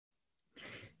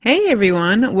Hey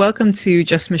everyone, welcome to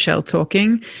Just Michelle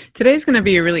Talking. Today's going to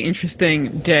be a really interesting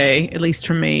day, at least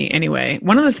for me anyway.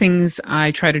 One of the things I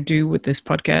try to do with this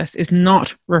podcast is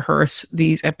not rehearse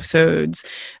these episodes.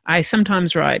 I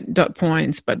sometimes write dot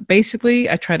points, but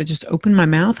basically I try to just open my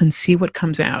mouth and see what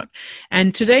comes out.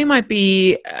 And today might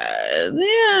be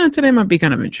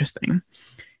kind of interesting.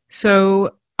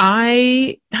 So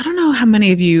I don't know how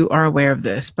many of you are aware of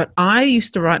this, but I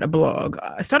used to write a blog.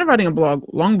 I started writing a blog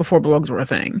long before blogs were a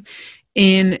thing.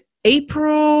 In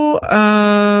April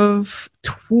of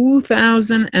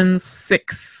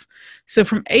 2006. So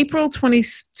from April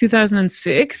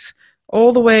 2006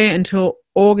 all the way until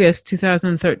August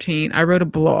 2013, I wrote a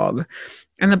blog.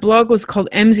 And the blog was called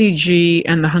MZG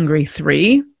and the Hungry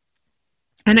Three.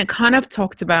 And it kind of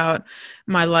talked about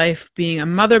my life being a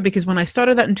mother, because when I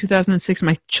started that in 2006,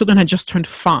 my children had just turned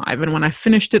 5. And when I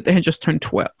finished it, they had just turned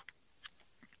 12.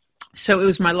 So it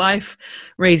was my life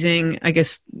raising, I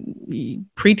guess,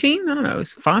 preteen. I don't know, it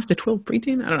was 5 to 12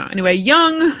 preteen. I don't know. Anyway,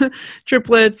 young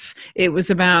triplets. It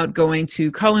was about going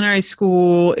to culinary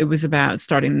school. It was about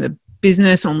starting the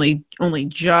business only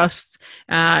just.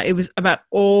 It was about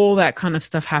all that kind of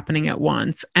stuff happening at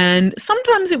once. And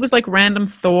sometimes it was like random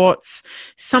thoughts.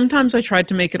 Sometimes I tried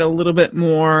to make it a little bit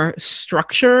more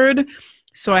structured.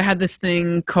 So I had this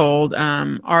thing called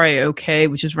RAOK,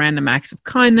 which is Random Acts of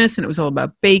Kindness, and it was all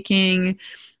about baking.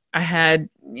 I had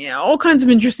all kinds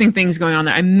of interesting things going on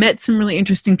there. I met some really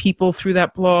interesting people through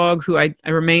that blog who I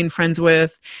remained friends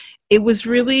with. It was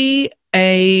really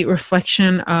a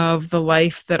reflection of the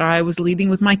life that I was leading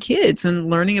with my kids and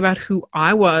learning about who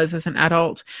I was as an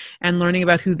adult and learning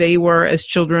about who they were as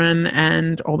children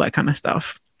and all that kind of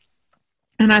stuff.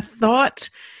 And I thought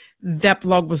that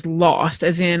blog was lost,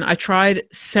 as in I tried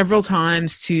several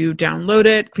times to download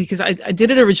it because I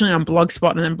did it originally on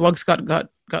Blogspot, and then Blogspot got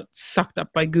sucked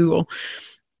up by Google.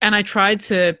 And I tried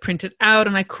to print it out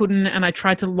and I couldn't, and I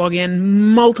tried to log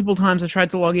in multiple times. I tried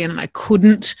to log in and I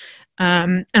couldn't.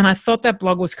 And I thought that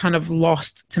blog was kind of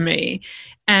lost to me.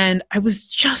 And I was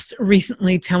just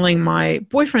recently telling my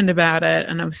boyfriend about it,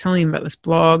 and I was telling him about this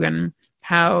blog and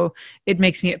how it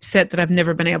makes me upset that I've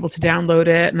never been able to download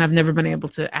it and I've never been able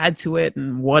to add to it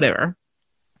and whatever.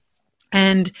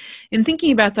 And in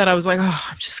thinking about that, I was like, oh,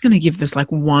 I'm just going to give this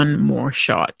like one more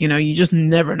shot. You just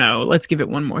never know. Let's give it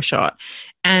one more shot.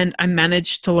 And I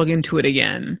managed to log into it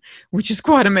again, which is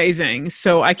quite amazing.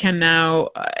 So I can now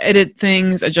edit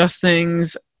things, adjust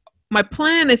things. My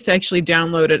plan is to actually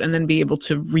download it and then be able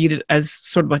to read it as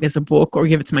sort of like as a book, or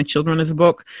give it to my children as a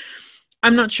book.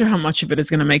 I'm not sure how much of it is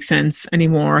going to make sense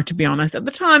anymore, to be honest. At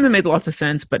the time, it made lots of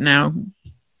sense, but now,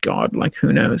 God, like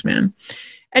who knows, man.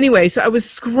 Anyway, so I was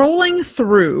scrolling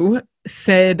through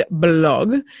said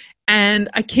blog and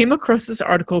I came across this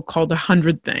article called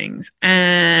 100 Things.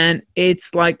 And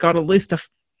it's like got a list of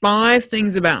 5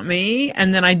 things about me.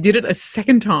 And then I did it a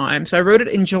second time. So I wrote it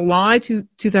in July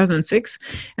 2006.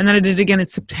 And then I did it again in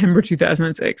September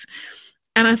 2006.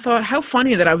 And I thought, how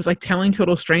funny that I was like telling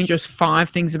total strangers 5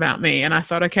 things about me. And I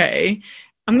thought, okay,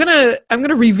 I'm gonna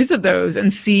revisit those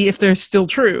and see if they're still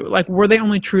true. Like, were they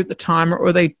only true at the time, or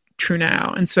are they true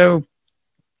now? And so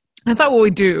I thought what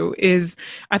we'd do is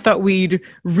I thought we'd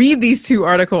read these 2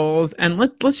 articles and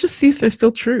let's just see if they're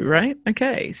still true, right?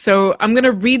 Okay, so I'm going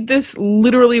to read this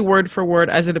literally word for word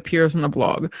as it appears on the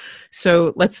blog.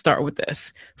 So let's start with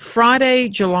this. Friday,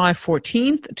 July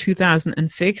 14th,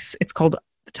 2006. It's called,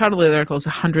 the title of the article is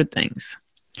 100 Things.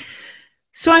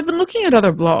 So I've been looking at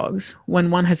other blogs.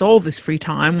 When one has all this free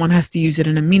time, one has to use it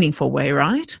in a meaningful way,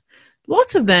 right?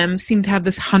 Lots of them seem to have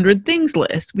this 100 things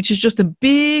list, which is just a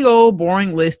big old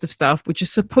boring list of stuff which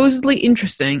is supposedly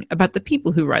interesting about the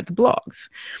people who write the blogs.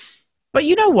 But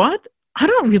you know what? I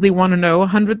don't really want to know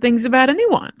 100 things about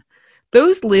anyone.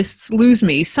 Those lists lose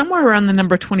me somewhere around the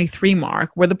number 23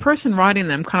 mark, where the person writing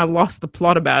them kind of lost the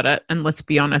plot about it and, let's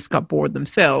be honest, got bored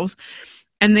themselves.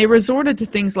 And they resorted to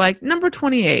things like number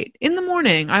 28, in the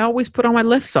morning, I always put on my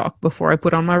left sock before I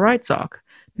put on my right sock.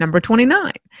 Number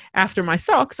 29, after my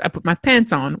socks, I put my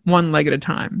pants on one leg at a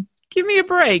time. Give me a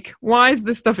break. Why is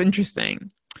this stuff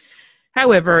interesting?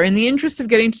 However, in the interest of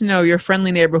getting to know your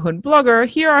friendly neighborhood blogger,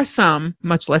 here are some,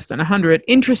 much less than 100,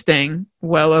 interesting,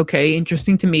 well, okay,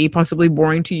 interesting to me, possibly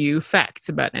boring to you, facts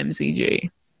about MZG.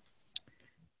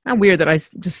 How weird that I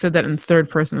just said that in third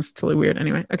person. It's totally weird.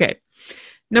 Anyway, okay.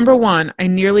 Number 1, I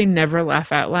nearly never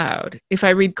laugh out loud. If I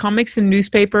read comics and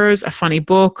newspapers, a funny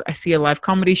book, I see a live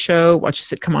comedy show, watch a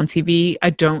sitcom on TV,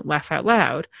 I don't laugh out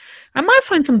loud. I might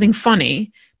find something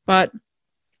funny, but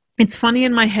it's funny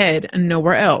in my head and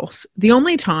nowhere else. The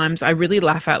only times I really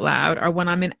laugh out loud are when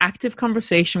I'm in active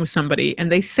conversation with somebody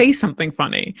and they say something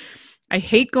funny. I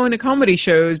hate going to comedy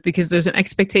shows because there's an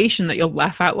expectation that you'll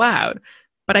laugh out loud.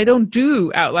 But I don't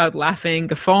do out loud laughing,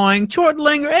 guffawing,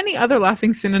 chortling, or any other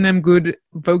laughing synonym good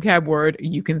vocab word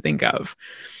you can think of.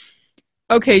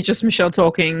 Okay, just Michelle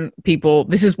talking, people.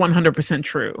 This is 100%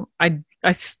 true. I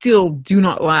still do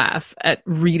not laugh at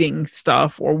reading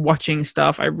stuff or watching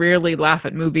stuff. I rarely laugh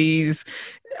at movies.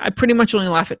 I pretty much only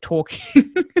laugh at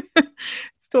talking.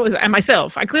 Still, and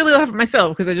myself. I clearly laugh at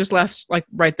myself because I just laughed like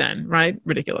right then, right?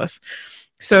 Ridiculous.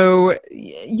 So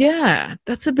yeah,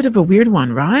 that's a bit of a weird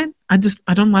one, right? I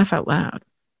don't laugh out loud.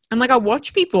 And like I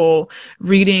watch people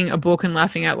reading a book and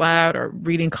laughing out loud or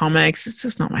reading comics. It's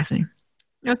just not my thing.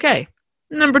 Okay.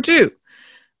 Number 2,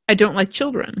 I don't like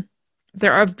children.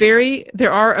 There are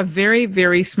a very,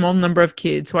 very small number of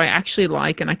kids who I actually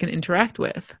like and I can interact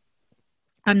with.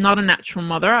 I'm not a natural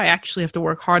mother. I actually have to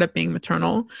work hard at being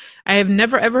maternal. I have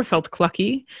never, ever felt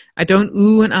clucky. I don't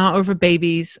ooh and ah over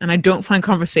babies, and I don't find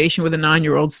conversation with a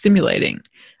 9-year-old stimulating.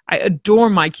 I adore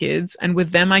my kids, and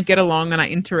with them I get along and I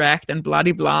interact and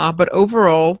blah-de-blah, but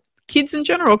overall, kids in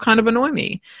general kind of annoy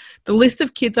me. The list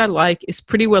of kids I like is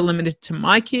pretty well limited to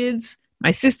my kids, my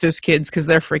sister's kids because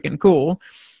they're freaking cool,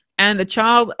 and a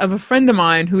child of a friend of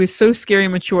mine who is so scary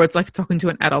mature it's like talking to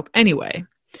an adult anyway.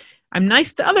 I'm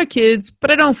nice to other kids,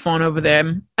 but I don't fawn over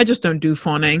them. I just don't do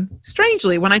fawning.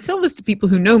 Strangely, when I tell this to people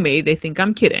who know me, they think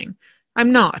I'm kidding.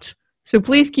 I'm not. So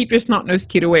please keep your snot-nosed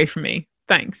kid away from me.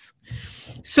 Thanks.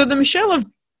 So the Michelle of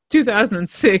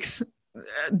 2006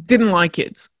 didn't like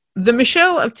kids. The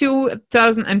Michelle of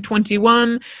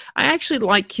 2021, I actually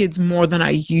like kids more than I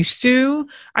used to.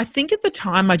 I think at the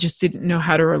time I just didn't know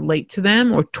how to relate to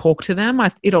them or talk to them.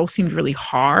 It all seemed really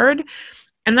hard.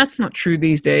 And that's not true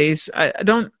these days.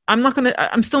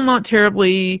 I'm still not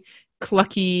terribly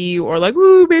clucky or like,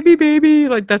 ooh, baby.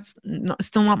 Like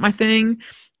still not my thing.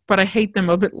 But I hate them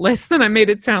a bit less than I made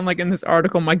it sound like in this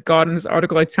article. My God, in this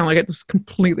article, I sound like I just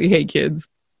completely hate kids.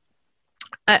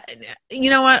 You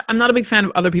know what? I'm not a big fan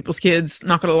of other people's kids.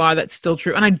 Not going to lie, that's still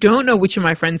true. And I don't know which of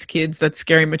my friends' kids that's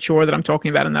scary mature that I'm talking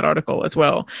about in that article as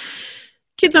well.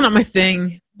 Kids are not my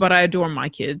thing, but I adore my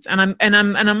kids, and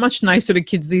I'm much nicer to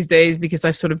kids these days because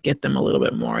I sort of get them a little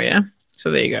bit more. Yeah. So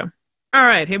there you go. All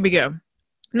right, here we go.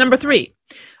 Number 3,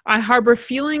 I harbor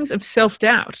feelings of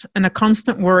self-doubt and a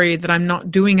constant worry that I'm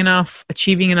not doing enough,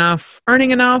 achieving enough,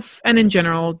 earning enough, and in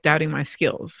general, doubting my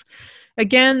skills.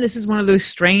 Again, this is one of those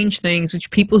strange things which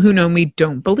people who know me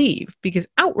don't believe because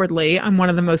outwardly, I'm one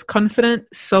of the most confident,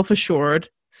 self-assured,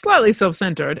 slightly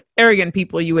self-centered, arrogant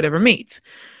people you would ever meet.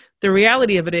 The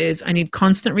reality of it is I need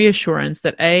constant reassurance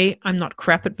that A, I'm not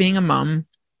crap at being a mum,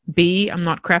 B, I'm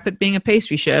not crap at being a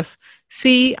pastry chef,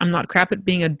 C, I'm not crap at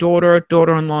being a daughter,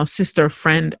 daughter-in-law, sister,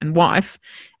 friend, and wife,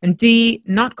 and D,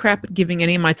 not crap at giving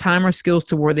any of my time or skills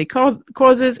to worthy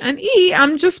causes, and E,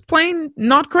 I'm just plain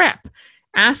not crap.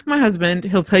 Ask my husband,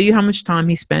 he'll tell you how much time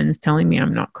he spends telling me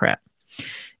I'm not crap.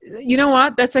 You know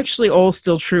what? That's actually all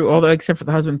still true, although except for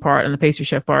the husband part and the pastry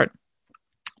chef part.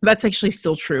 That's actually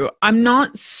still true. I'm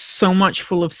not so much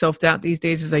full of self-doubt these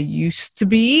days as I used to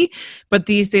be, but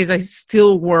these days I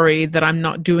still worry that I'm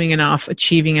not doing enough,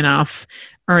 achieving enough,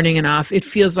 earning enough. It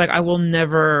feels like I will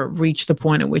never reach the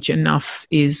point at which enough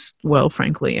is, well,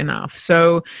 frankly, enough.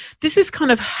 So this is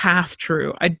kind of half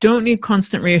true. I don't need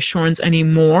constant reassurance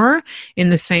anymore in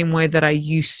the same way that I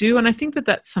used to. And I think that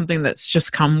that's something that's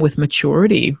just come with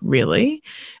maturity, really.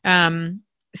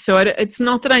 So it's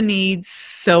not that I need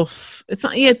it's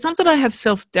not that I have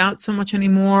self-doubt so much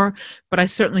anymore, but I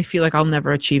certainly feel like I'll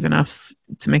never achieve enough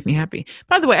to make me happy.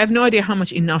 By the way, I have no idea how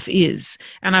much enough is.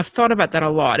 And I've thought about that a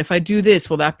lot. If I do this,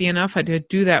 will that be enough? I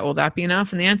do that, will that be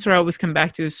enough? And the answer I always come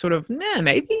back to is sort of,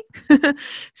 maybe.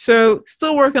 So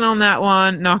still working on that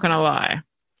one, not going to lie.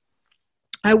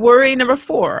 I worry, number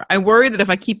 4, I worry that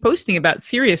if I keep posting about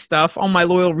serious stuff, all my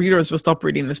loyal readers will stop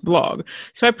reading this blog.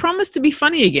 So I promise to be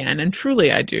funny again, and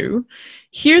truly I do.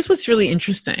 Here's what's really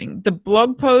interesting. The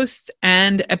blog posts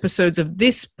and episodes of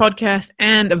this podcast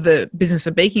and of the Business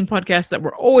of Baking podcast that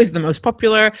were always the most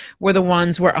popular were the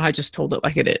ones where I just told it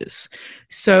like it is.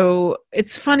 So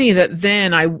it's funny that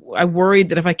then I worried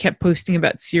that if I kept posting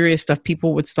about serious stuff,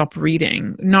 people would stop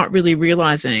reading, not really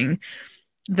realizing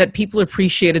that people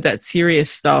appreciated that serious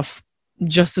stuff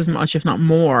just as much, if not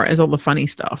more, as all the funny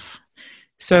stuff.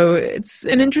 So it's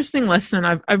an interesting lesson.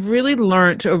 I've really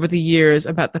learned over the years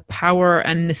about the power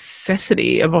and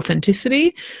necessity of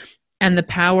authenticity and the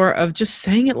power of just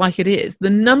saying it like it is.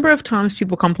 The number of times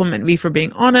people compliment me for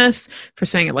being honest, for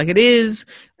saying it like it is,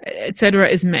 etc.,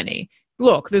 is many.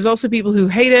 Look, there's also people who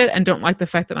hate it and don't like the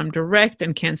fact that I'm direct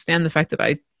and can't stand the fact that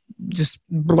I just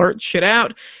blurt shit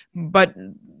out. But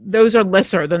those are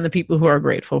lesser than the people who are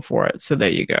grateful for it. So there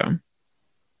you go.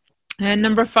 And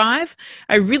number 5,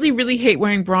 I really, really hate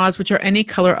wearing bras which are any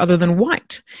color other than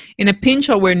white. In a pinch,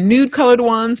 I'll wear nude colored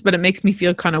ones, but it makes me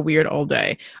feel kind of weird all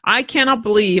day. I cannot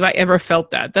believe I ever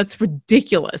felt that. That's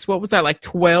ridiculous. What was I, like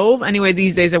 12? Anyway,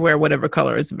 these days I wear whatever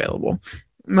color is available,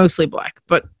 mostly black.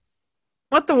 But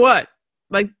what the what?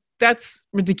 Like, that's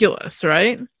ridiculous,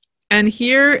 right? And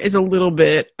here is a little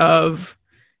bit of,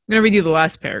 I'm going to read you the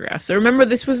last paragraph. So remember,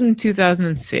 this was in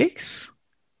 2006.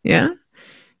 Yeah.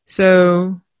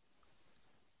 So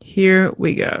here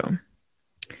we go.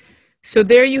 So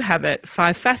there you have it.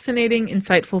 5 fascinating,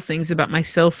 insightful things about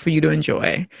myself for you to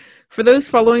enjoy. For those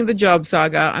following the job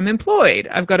saga, I'm employed.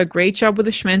 I've got a great job with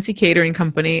a schmancy catering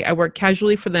company. I work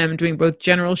casually for them doing both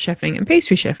general chefing and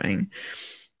pastry chefing.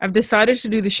 I've decided to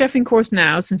do the chefing course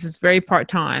now since it's very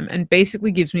part-time and basically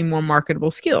gives me more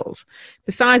marketable skills.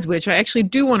 Besides which, I actually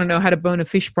do want to know how to bone a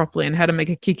fish properly and how to make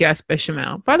a kick-ass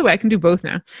bechamel. By the way, I can do both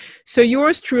now. So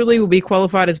yours truly will be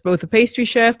qualified as both a pastry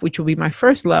chef, which will be my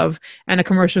first love, and a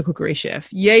commercial cookery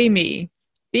chef. Yay me.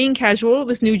 Being casual,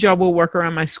 this new job will work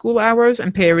around my school hours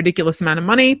and pay a ridiculous amount of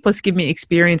money, plus give me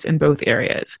experience in both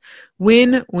areas.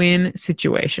 Win-win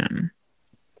situation.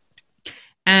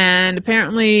 And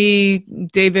apparently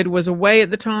David was away at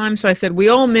the time. So I said, we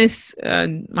all miss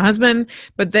my husband,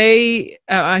 but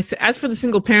I said, as for the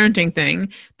single parenting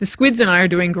thing, the squids and I are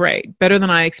doing great, better than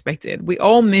I expected. We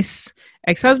all miss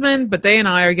ex-husband, but they and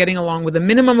I are getting along with a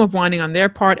minimum of whining on their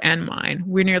part and mine.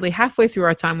 We're nearly halfway through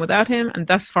our time without him, and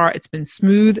thus far it's been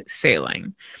smooth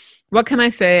sailing. What can I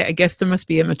say? I guess there must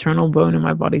be a maternal bone in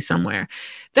my body somewhere.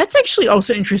 That's actually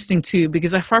also interesting too,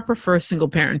 because I far prefer single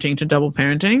parenting to double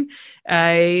parenting.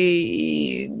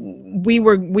 We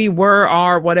were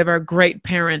our whatever great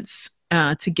parents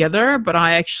together, but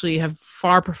I actually have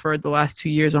far preferred the last 2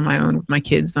 years on my own with my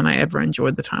kids than I ever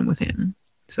enjoyed the time with him.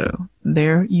 So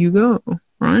there you go,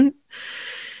 right?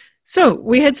 So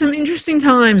we had some interesting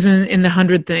times in the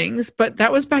 100 Things, but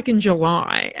that was back in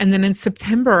July. And then in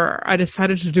September, I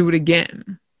decided to do it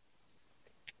again.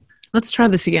 Let's try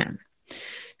this again.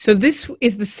 So this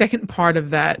is the second part of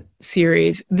that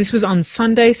series. This was on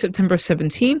Sunday, September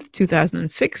 17th,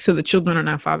 2006. So the children are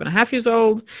now 5.5 years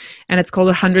old, and it's called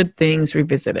 100 Things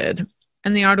Revisited.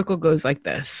 And the article goes like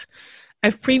this.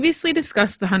 I've previously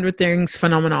discussed the 100 Things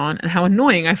phenomenon and how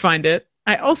annoying I find it.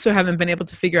 I also haven't been able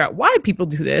to figure out why people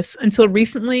do this until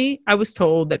recently. I was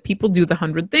told that people do the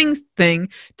 100 Things thing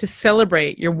to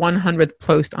celebrate your 100th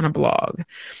post on a blog.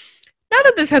 Now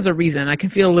that this has a reason, I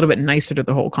can feel a little bit nicer to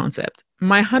the whole concept.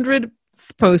 My 100th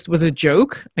post was a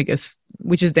joke, I guess,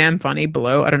 which is damn funny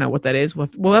below. I don't know what that is.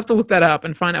 We'll have to look that up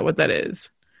and find out what that is.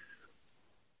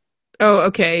 Oh,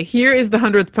 okay. Here is the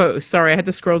 100th post. Sorry, I had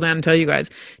to scroll down and tell you guys.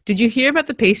 Did you hear about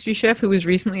the pastry chef who was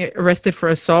recently arrested for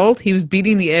assault? He was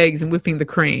beating the eggs and whipping the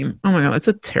cream. Oh my God, that's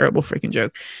a terrible freaking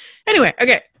joke. Anyway,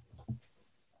 okay.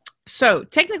 So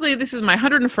technically this is my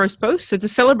 101st post. So to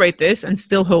celebrate this and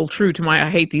still hold true to my I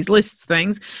hate these lists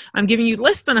things, I'm giving you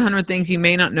less than 100 things you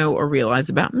may not know or realize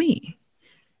about me.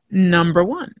 Number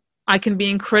 1. I can be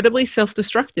incredibly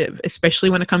self-destructive, especially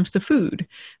when it comes to food.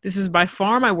 This is by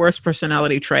far my worst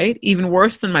personality trait, even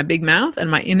worse than my big mouth and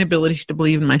my inability to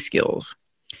believe in my skills.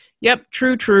 Yep,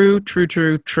 true,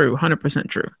 100%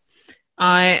 true.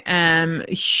 I am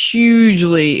a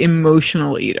hugely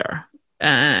emotional eater.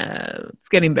 It's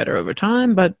getting better over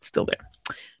time, but still there.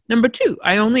 Number 2,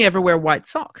 I only ever wear white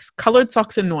socks. Colored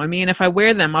socks annoy me, and if I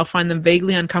wear them, I'll find them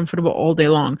vaguely uncomfortable all day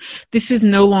long. This is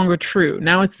no longer true.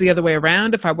 Now it's the other way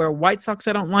around. If I wear white socks,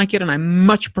 I don't like it, and I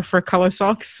much prefer color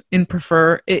socks, in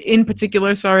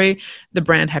particular, the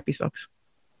brand Happy Socks.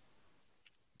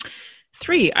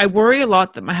 3, I worry a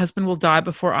lot that my husband will die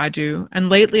before I do,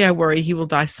 and lately I worry he will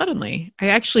die suddenly. I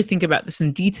actually think about this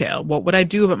in detail. What would I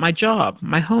do about my job,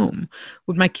 my home?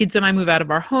 Would my kids and I move out of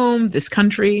our home, this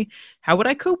country? How would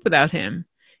I cope without him?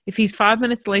 If he's 5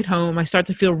 minutes late home, I start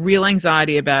to feel real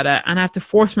anxiety about it, and I have to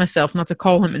force myself not to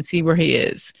call him and see where he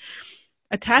is.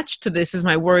 Attached to this is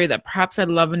my worry that perhaps I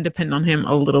love and depend on him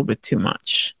a little bit too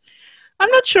much.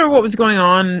 I'm not sure what was going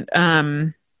on.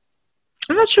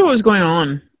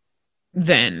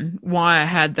 Then, why I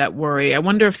had that worry. I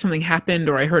wonder if something happened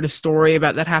or I heard a story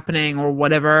about that happening or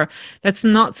whatever. That's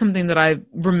not something that I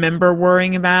remember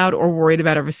worrying about or worried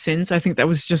about ever since. I think that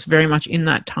was just very much in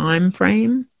that time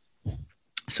frame.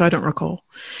 So I don't recall.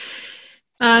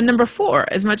 Number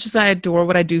 4, as much as I adore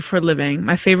what I do for a living,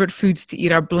 my favorite foods to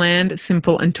eat are bland,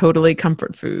 simple, and totally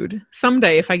comfort food.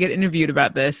 Someday, if I get interviewed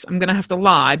about this, I'm going to have to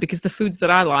lie because the foods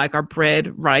that I like are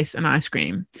bread, rice, and ice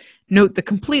cream. Note the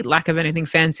complete lack of anything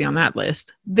fancy on that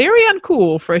list. Very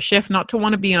uncool for a chef not to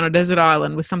want to be on a desert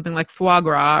island with something like foie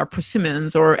gras or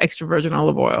persimmons or extra virgin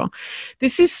olive oil.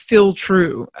 This is still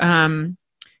true.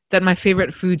 that my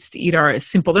favorite foods to eat are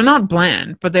simple. They're not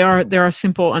bland, but they are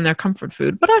simple and they're comfort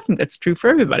food. But I think that's true for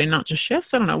everybody, not just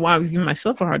chefs. I don't know why I was giving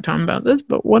myself a hard time about this,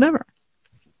 but whatever.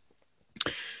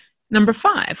 Number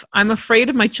 5, I'm afraid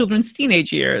of my children's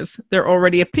teenage years. They're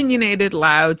already opinionated,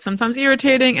 loud, sometimes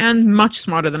irritating, and much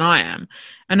smarter than I am.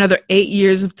 Another 8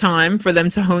 years of time for them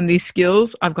to hone these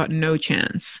skills, I've got no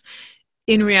chance.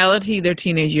 In reality, their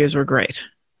teenage years were great.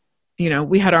 You know,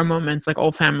 we had our moments like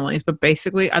all families, but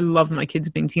basically I love my kids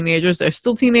being teenagers. They're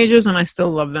still teenagers and I still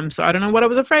love them. So I don't know what I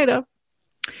was afraid of.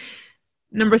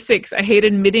 Number 6, I hate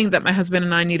admitting that my husband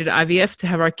and I needed IVF to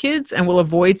have our kids and will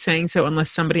avoid saying so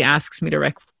unless somebody asks me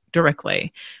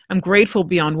directly. I'm grateful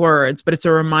beyond words, but it's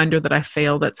a reminder that I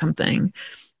failed at something.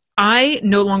 I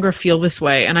no longer feel this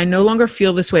way. And I no longer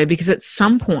feel this way because at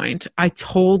some point I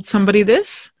told somebody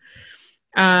this.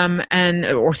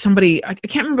 Or somebody, I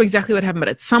can't remember exactly what happened, but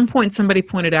at some point somebody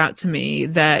pointed out to me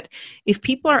that if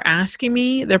people are asking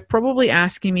me, they're probably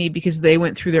asking me because they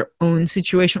went through their own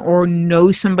situation or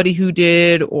know somebody who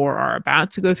did or are about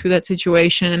to go through that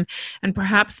situation. And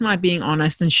perhaps my being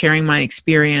honest and sharing my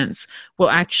experience will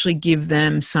actually give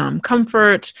them some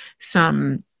comfort,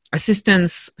 some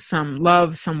assistance, some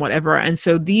love, some whatever. And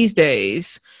so these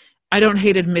days, I don't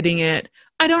hate admitting it.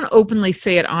 I don't openly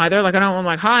say it either. Like, I'm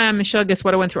like, hi, I'm Michelle. Guess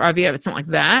what? I went through IVF. It's not like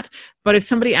that. But if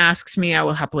somebody asks me, I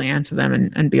will happily answer them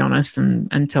and be honest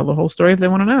and tell the whole story if they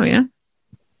want to know. Yeah.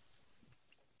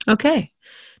 Okay.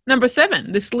 Number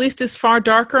 7, this list is far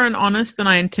darker and honest than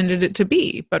I intended it to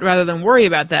be. But rather than worry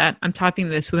about that, I'm typing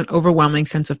this with an overwhelming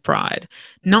sense of pride.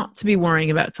 Not to be worrying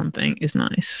about something is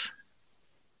nice.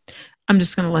 I'm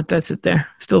just going to let that sit there.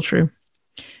 Still true.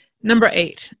 Number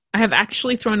 8, I have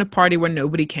actually thrown a party where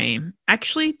nobody came.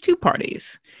 Actually, 2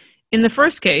 parties. In the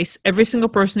first case, every single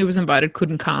person who was invited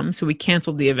couldn't come, so we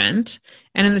canceled the event.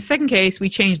 And in the second case, we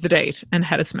changed the date and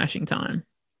had a smashing time.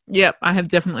 Yep, I have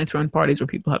definitely thrown parties where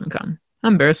people haven't come.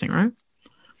 Embarrassing, right?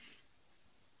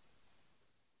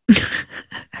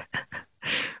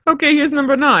 Okay, here's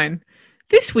number 9.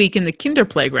 This week in the kinder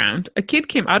playground, a kid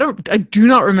came, I do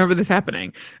not remember this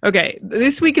happening. Okay,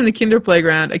 this week in the kinder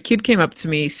playground, a kid came up to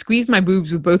me, squeezed my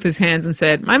boobs with both his hands and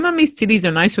said, my mummy's titties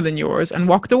are nicer than yours, and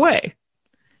walked away.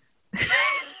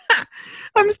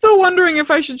 I'm still wondering if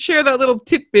I should share that little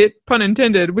tidbit, pun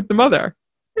intended, with the mother.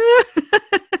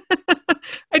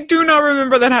 I do not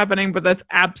remember that happening, but that's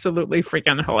absolutely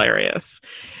freaking hilarious.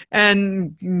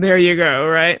 And there you go,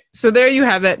 right? So there you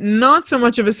have it. Not so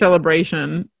much of a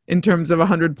celebration in terms of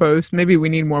 100 posts. Maybe we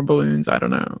need more balloons. I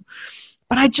don't know.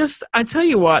 But I tell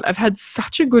you what, I've had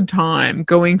such a good time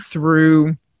going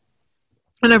through,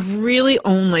 and I've really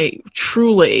only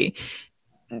truly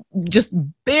just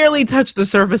barely touched the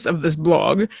surface of this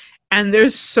blog. And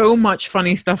there's so much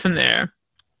funny stuff in there.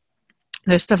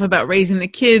 There's stuff about raising the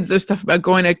kids. There's stuff about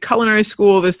going to culinary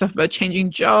school. There's stuff about changing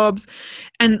jobs.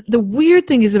 And the weird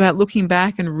thing is about looking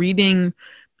back and reading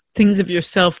things of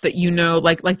yourself that you know,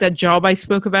 like that job I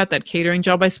spoke about, that catering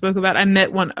job I spoke about. I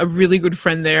met a really good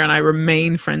friend there, and I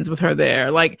remain friends with her there.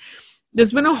 Like,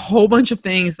 there's been a whole bunch of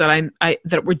things that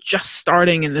that were just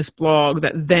starting in this blog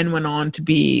that then went on to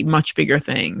be much bigger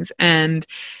things. And,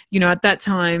 you know, at that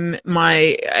time,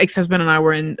 my ex-husband and I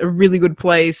were in a really good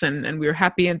place and we were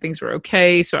happy and things were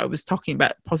okay. So I was talking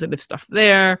about positive stuff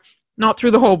there, not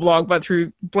through the whole blog, but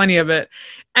through plenty of it.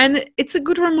 And it's a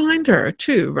good reminder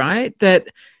too, right? That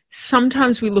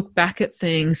sometimes we look back at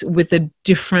things with a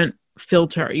different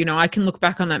filter. You know, I can look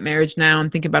back on that marriage now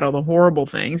and think about all the horrible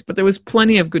things, but there was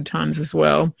plenty of good times as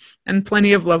well, and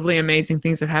plenty of lovely, amazing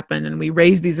things that happened, and we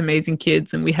raised these amazing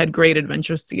kids and we had great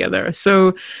adventures together.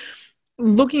 So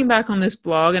looking back on this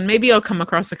blog, and maybe I'll come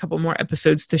across a couple more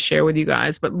episodes to share with you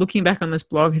guys, but looking back on this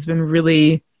blog has been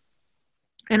really,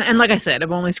 and like I said,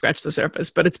 I've only scratched the surface,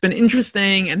 but it's been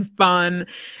interesting and fun.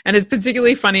 And it's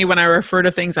particularly funny when I refer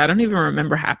to things I don't even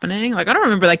remember happening. Like, I don't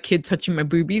remember that kid touching my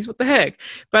boobies. What the heck?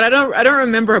 But I don't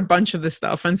remember a bunch of this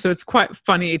stuff. And so it's quite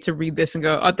funny to read this and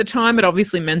go, at the time, it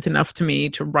obviously meant enough to me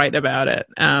to write about it.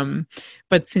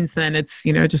 But since then, it's,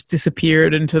 you know, just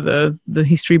disappeared into the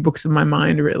history books of my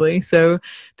mind, really. So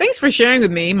thanks for sharing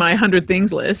with me my 100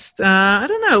 things list. I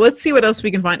don't know. Let's see what else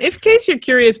we can find. If in case you're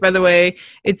curious, by the way,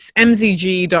 it's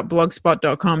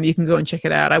mzg.blogspot.com. You can go and check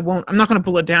it out. I'm not going to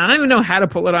pull it down. I don't even know how to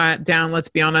pull it down, let's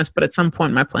be honest. But at some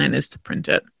point, my plan is to print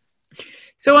it.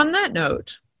 So on that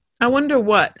note, I wonder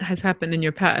what has happened in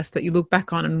your past that you look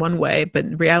back on in one way, but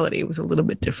in reality, it was a little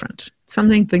bit different.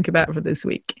 Something to think about for this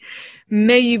week.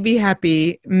 May you be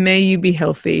happy. May you be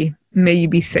healthy. May you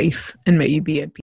be safe. And may you be at peace.